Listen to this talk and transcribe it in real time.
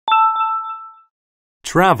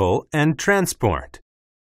Travel and Transport.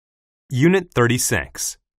 Unit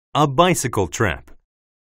 36. A bicycle trip.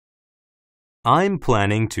 I'm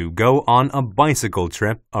planning to go on a bicycle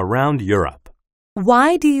trip around Europe.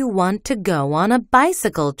 Why do you want to go on a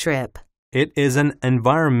bicycle trip? It is an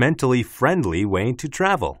environmentally friendly way to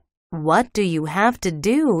travel. What do you have to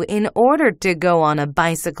do in order to go on a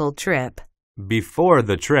bicycle trip? Before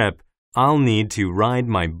the trip, I'll need to ride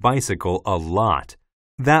my bicycle a lot.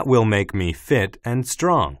 That will make me fit and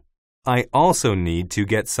strong. I also need to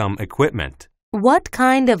get some equipment. What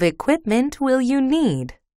kind of equipment will you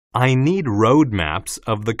need? I need road maps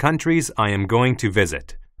of the countries I am going to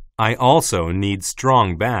visit. I also need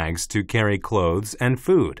strong bags to carry clothes and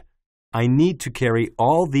food. I need to carry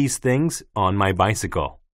all these things on my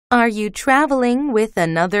bicycle. Are you traveling with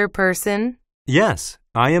another person? Yes,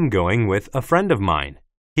 I am going with a friend of mine.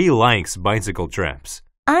 He likes bicycle trips.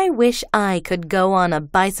 I wish I could go on a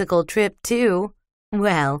bicycle trip too.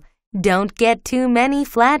 Well, don't get too many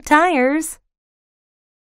flat tires.